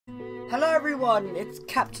Hello everyone, it's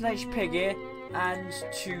captainHpig here, and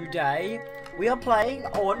today we are playing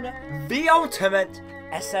on the ultimate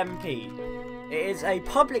SMP. It is a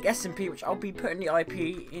public SMP, which I'll be putting the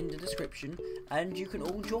IP in the description, and you can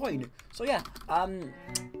all join. So yeah,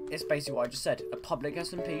 it's basically what I just said, a public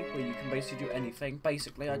SMP where you can basically do anything.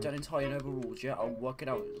 Basically, I don't entirely know the rules yet. I'll work it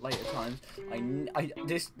out later times.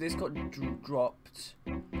 This got dropped.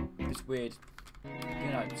 It's weird. You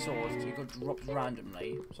know, swords, it got dropped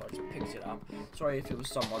randomly, so I just picked it up. Sorry if it was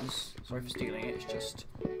someone's, sorry for stealing it, it's just,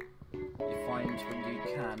 you find when you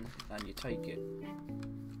can, and you take it.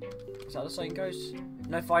 Is that how the saying goes?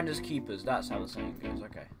 No, finders keepers, that's how the saying goes,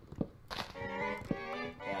 okay.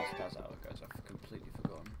 Yeah, that's how it goes, I've completely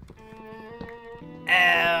forgotten.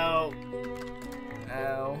 Ow!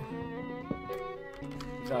 Ow.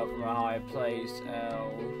 Fell from a high place, ow.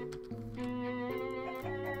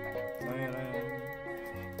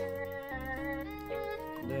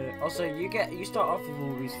 Also, you start off with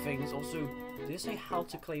all these things. Also, did it say how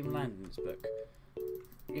to claim land in this book?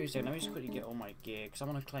 Here we go. Let me just quickly get all my gear because I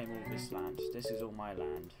want to claim all this land. This is all my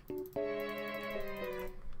land.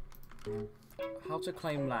 How to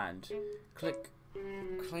claim land? Click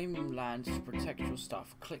claim land to protect your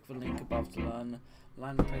stuff. Click the link above to learn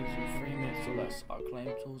land claims in 3 minutes or less. Our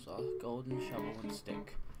claim tools are golden shovel and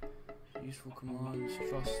stick. Useful commands: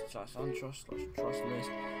 trust / untrust / trust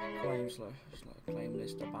list, claim / claim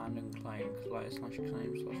list, abandon claim, claim /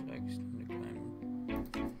 claim / extended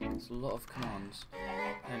claim. There's a lot of commands.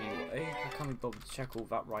 Anyway, I can't be bothered to check all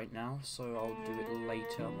that right now, so I'll do it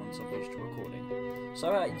later once I've finished the recording.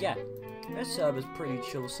 So yeah, this server's pretty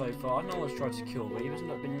chill so far. No one's tried to kill me. There's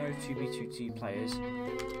been no 2v2t players,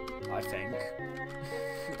 I think.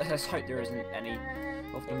 Let's hope there isn't any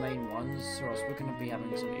of the main ones, or else we're going to be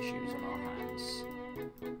having some issues on our hands.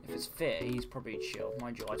 If it's fit, he's probably chill.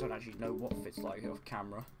 Mind you, I don't actually know what fit's like off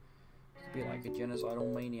camera. He could be like a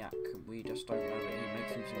genocidal maniac, and we just don't know it. He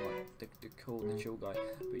makes him seem like the cool, the chill guy.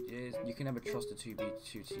 But you can never trust the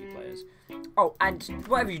 2v2t players. Oh, and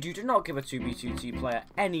whatever you do, do not give a 2v2t player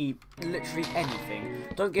literally anything.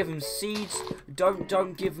 Don't give them seeds.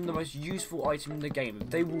 Don't give them the most useful item in the game.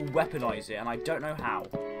 They will weaponize it, and I don't know how.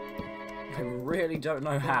 I really don't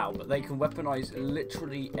know how, but they can weaponize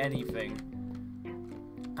literally anything,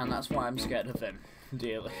 and that's why I'm scared of them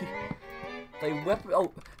dearly.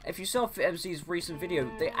 Oh, if you saw FitMC's recent video,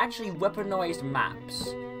 they actually weaponized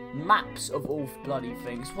maps of all bloody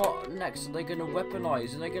things. What next are they going to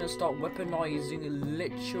weaponize? Are they going to start weaponizing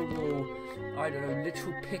literal, I don't know,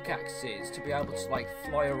 literal pickaxes to be able to like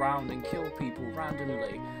fly around and kill people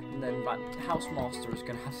randomly? And then like Housemaster is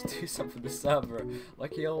going to have to do something to the server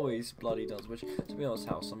like he always bloody does. Which, to be honest,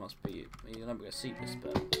 House, you're never going to see this,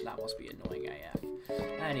 but that must be annoying AF.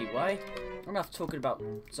 Anyway, enough talking about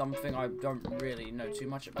something I don't really know too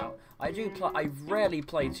much about. I rarely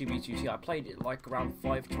play 2v2t. I played it like around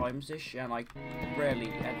 5 times-ish, and I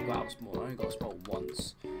rarely ever got outsmalled. I only got outsmalled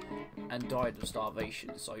once, and died of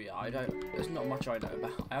starvation. So yeah, there's not much I know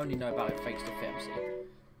about. I only know about it thanks to FitMC.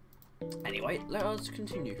 Anyway, let us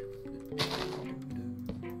continue.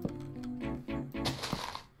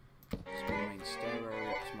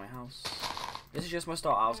 This is just my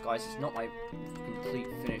start house, guys. It's not my complete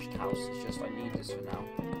finished house. It's just I need this for now.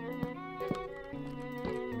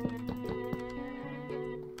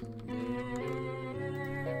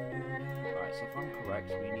 Right, so if I'm correct,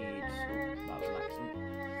 we need... Oh, that was an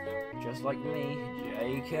accent. Just like me.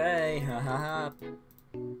 JK. Haha.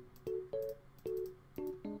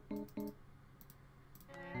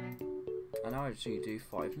 And now I just need to do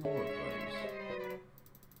 5 more of those.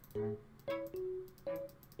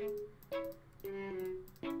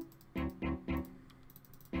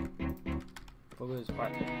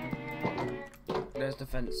 There's the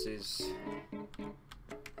fences.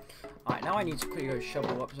 Alright, now I need to quickly go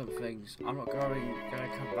shovel up some things. I'm not going to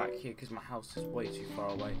come back here because my house is way too far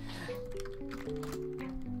away.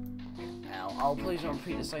 Now, oh, please don't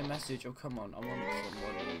repeat the same message. Oh, come on. I want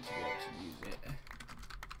somebody to be able to use it.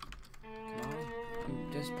 Can I? I'm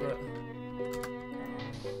desperate.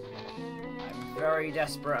 I'm very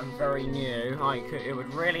desperate and very new. It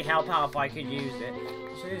would really help out if I could use it.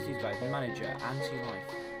 So here's these guys. Manager, anti-life.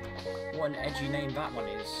 What an edgy name that one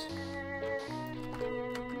is.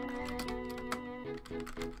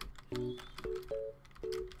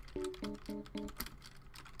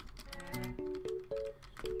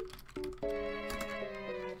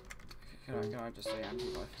 Can I just say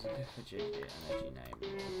anti-life is a legit an edgy name?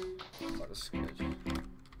 That's good.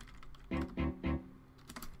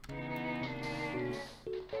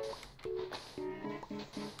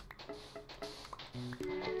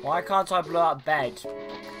 Why can't I blow up bed?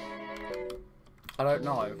 I don't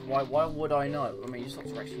know. Why would I know? I mean, it's not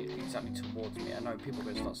directly exactly towards me. I know people are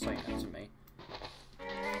going to start saying that to me.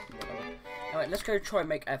 Whatever. Alright, let's go try and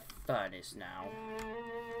make a furnace now.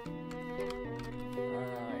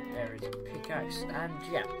 There is a pickaxe, and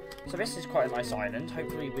yeah. So this is quite a nice island.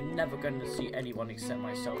 Hopefully we're never going to see anyone except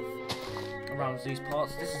myself around these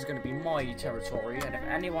parts. This is going to be my territory, and if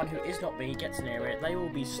anyone who is not me gets near it, they will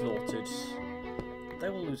be slaughtered. They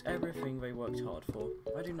will lose everything they worked hard for.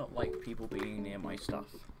 I do not like people being near my stuff.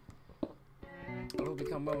 I will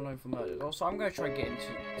become well known for murders. Also, I'm going to try and get into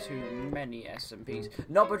too many SMPs.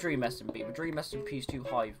 Not the Dream SMP. The Dream SMP is too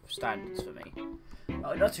high standards for me.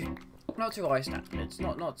 Not too high standards.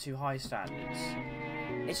 Not too high standards.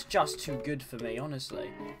 It's just too good for me, honestly.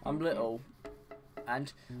 I'm little.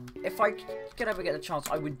 And if I could ever get the chance,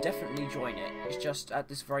 I would definitely join it. It's just at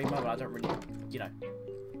this very moment, I don't really, you know,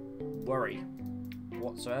 worry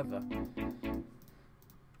whatsoever.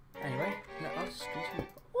 Anyway, let us continue.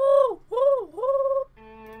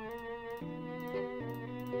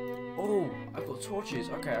 Oh, I've got torches.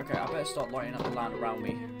 Okay, I better start lighting up the land around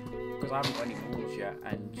me. Because I haven't got any walls yet,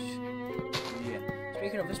 and yeah.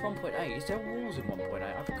 Speaking of this 1.8, is there walls in 1.8?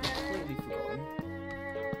 I've completely forgotten.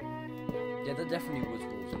 Yeah, there definitely was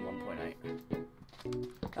walls in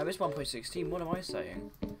 1.8. Now this 1.16, what am I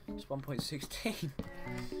saying? It's 1.16.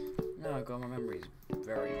 No, God, my memory is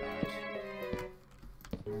very bad.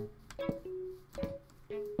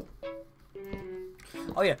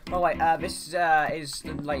 Oh yeah, by the way, this is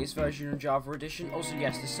the latest version of Java Edition. Also,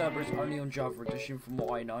 yes, the server is only on Java Edition from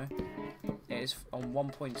what I know. It is on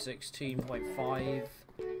 1.16.5.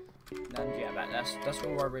 And yeah, that's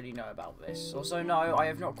all I really know about this. Also, no, I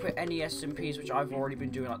have not quit any SMPs, which I've already been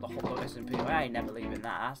doing, like the hot dog SMP. I ain't never leaving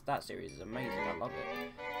that. That series is amazing. I love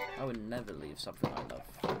it. I would never leave something I love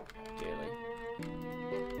dearly.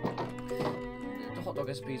 The hot dog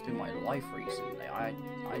SMP has been my life recently. I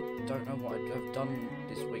don't know what I'd have done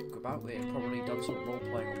this week without it. Probably done some role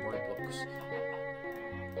playing on Roblox.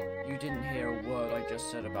 You didn't hear a word I just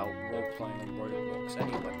said about role playing on Roblox.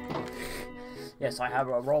 Anyway. Yes, I have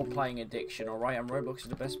a role-playing addiction, alright, and Roblox is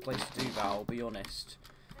the best place to do that, I'll be honest.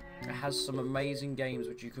 It has some amazing games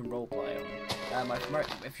which you can role-play on.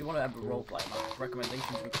 If you want to have a role-play, my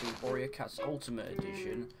recommendations would be Warrior Cats Ultimate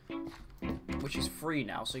Edition, which is free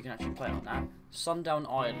now, so you can actually play on that. Sundown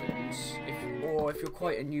Islands, or if you're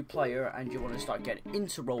quite a new player and you want to start getting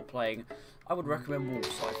into role-playing, I would recommend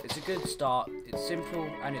Wolf's Life. It's a good start, it's simple,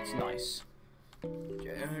 and it's nice.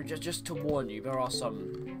 Just to warn you, there are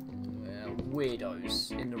some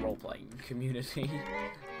weirdos in the role-playing community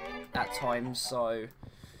at times, so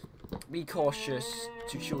be cautious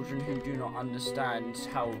to children who do not understand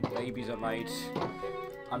how babies are made.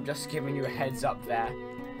 I'm just giving you a heads up there.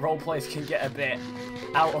 Roleplays can get a bit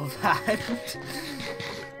out of hand.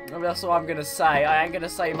 That's all I'm gonna say. I ain't gonna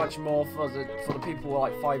say much more for the people who are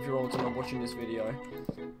like 5-year-olds and are watching this video.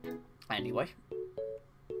 Anyway.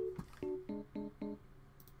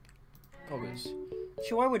 Poggers.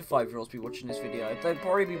 Actually, why would 5-year-olds be watching this video? They'd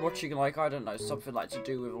probably be watching, like, I don't know, something like to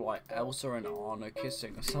do with, like, Elsa and Anna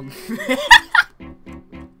kissing or something.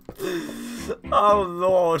 Oh,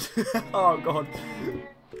 Lord. Oh, God.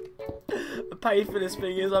 The pain for this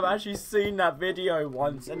thing is I've actually seen that video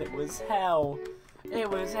once, and it was hell. It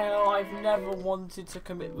was hell. I've never wanted to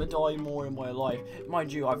commit the die more in my life.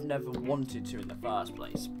 Mind you, I've never wanted to in the first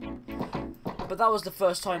place. But that was the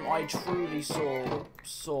first time I truly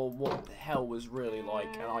saw what hell was really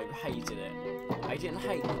like, and I hated it. I didn't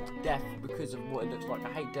hate death because of what it looks like.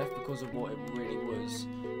 I hate death because of what it really was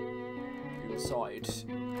inside.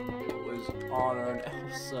 It was Anna and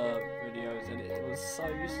Elsa videos, and it was so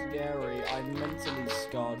scary. I'm mentally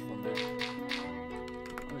scarred from it.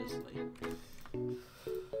 Honestly.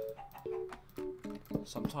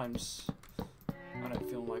 Sometimes I don't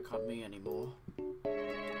feel like I'm me anymore.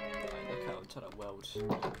 Look out into that world.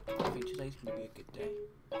 I think today's going to be a good day.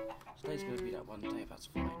 Today's going to be that one day, that's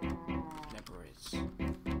fine. Never is.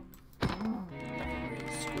 Never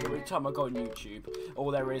is. Every time I go on YouTube,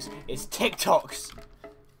 all there is TikToks.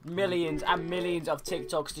 Millions and millions of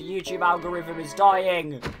TikToks. The YouTube algorithm is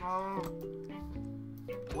dying.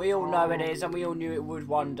 We all know it is, and we all knew it would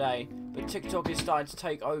one day. But TikTok is starting to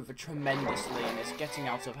take over tremendously, and it's getting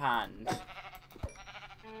out of hand.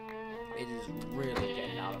 It is really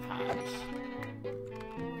getting out of hand.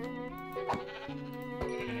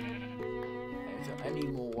 Is there any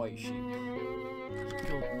more white sheep? Just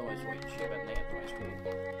killed the nice white sheep and they had nice wool.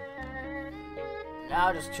 Now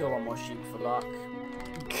I'll just kill one more sheep for luck.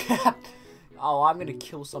 Oh, I'm gonna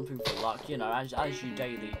kill something for luck, you know, as you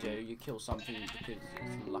daily do. You kill something because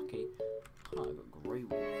it's lucky. Oh, I've got grey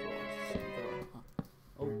wool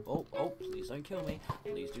for us. Oh, please. Please don't kill me.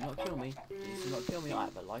 Please do not kill me. Please do not kill me. I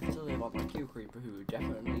have a life to live. I'm a Q creeper who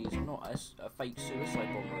definitely is not a fake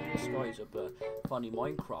suicide bomber in disguise of a funny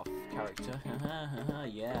Minecraft character.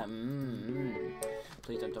 Yeah.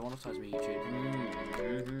 Please don't demonetize me,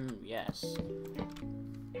 YouTube. Yes.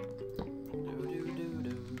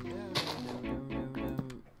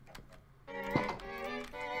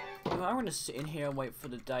 I'm gonna sit in here and wait for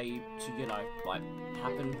the day to, you know, like,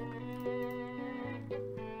 happen.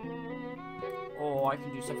 Or I can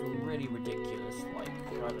do something really ridiculous, like,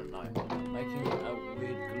 I don't know, making a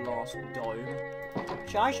weird glass dome.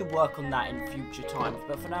 Actually, I should work on that in future times,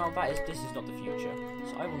 but for now, this is not the future.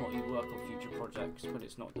 So I will not even work on future projects, but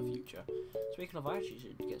it's not the future. Speaking of, I actually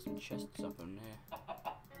should get some chests up in here.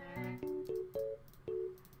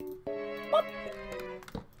 What?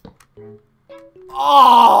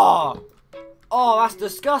 Oh! Oh, that's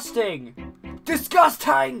disgusting!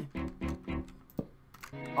 Disgusting!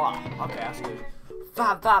 Oh, okay, that's good.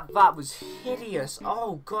 That was hideous.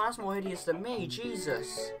 Oh god, that's more hideous than me,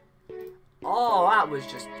 Jesus. Oh, that was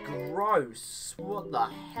just gross. What the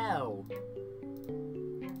hell?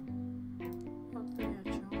 What the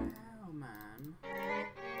hell, man?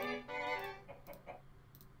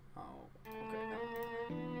 Oh,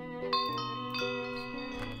 okay.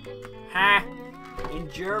 Ha!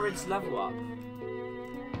 Endurance level up.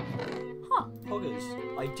 Huh, poggers.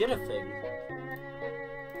 I did a thing.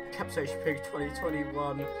 captainHpigs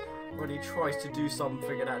 2021 when he tries to do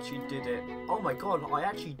something and actually did it. Oh my god, I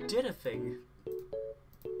actually did a thing.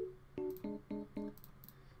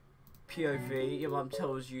 POV, your mum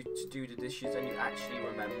tells you to do the dishes and you actually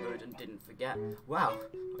remembered and didn't forget. Wow,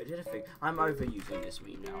 I did a thing. I'm overusing this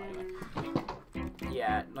meme now anyway.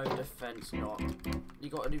 Yeah, no defense, not. You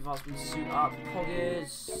got an advancement suit up,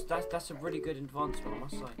 poggers. That's a really good advancement, I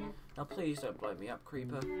must say. Now please don't blow me up,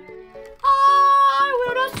 creeper. I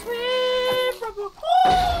will not swim from a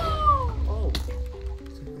oh.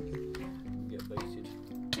 Get baited.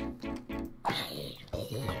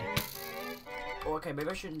 Oh, okay, maybe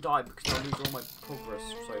I shouldn't die because I'll lose all my progress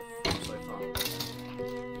so far.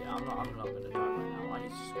 Yeah, I'm not gonna die right now. I need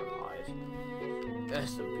to just go hide.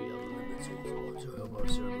 SMP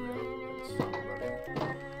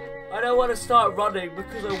I don't want to start running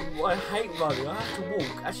because I hate running. I have to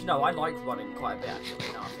walk. Actually, no, I like running quite a bit.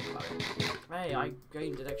 Actually, now I think about it. Hey, I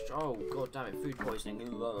gained an extra. Oh god damn it! Food poisoning.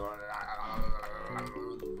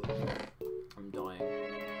 I'm dying.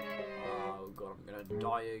 Oh god, I'm gonna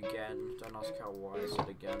die again. Don't ask how why I said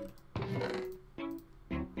again.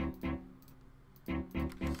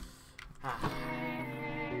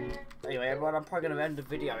 Anyway, everyone, I'm probably going to end the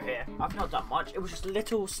video here. I've not done much. It was just a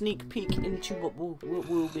little sneak peek into what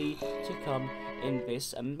will be to come in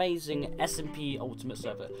this amazing SMP Ultimate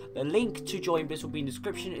server. The link to join this will be in the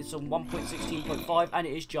description. It's on 1.16.5 and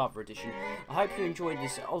it is Java Edition. I hope you enjoyed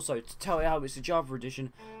this. Also, to tell you how it's a Java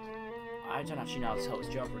Edition, I don't actually know how to tell it's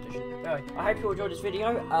Java Edition. But anyway, I hope you enjoyed this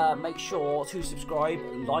video. Make sure to subscribe,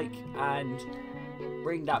 like, and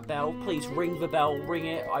ring that bell. Please ring the bell. Ring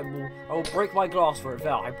it. I will break my glass for it.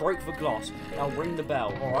 I broke the glass. Now ring the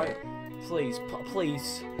bell. All right. Please,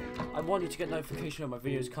 please. I want you to get notification when my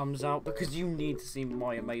videos comes out because you need to see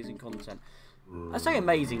my amazing content. I say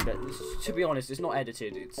amazing, but to be honest, it's not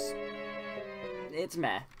edited. It's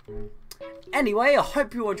meh. Anyway, I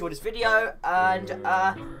hope you all enjoyed this video and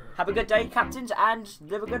have a good day, captains, and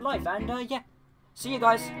live a good life. And yeah, see you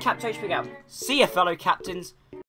guys. captainHpigs out. See ya, fellow captains.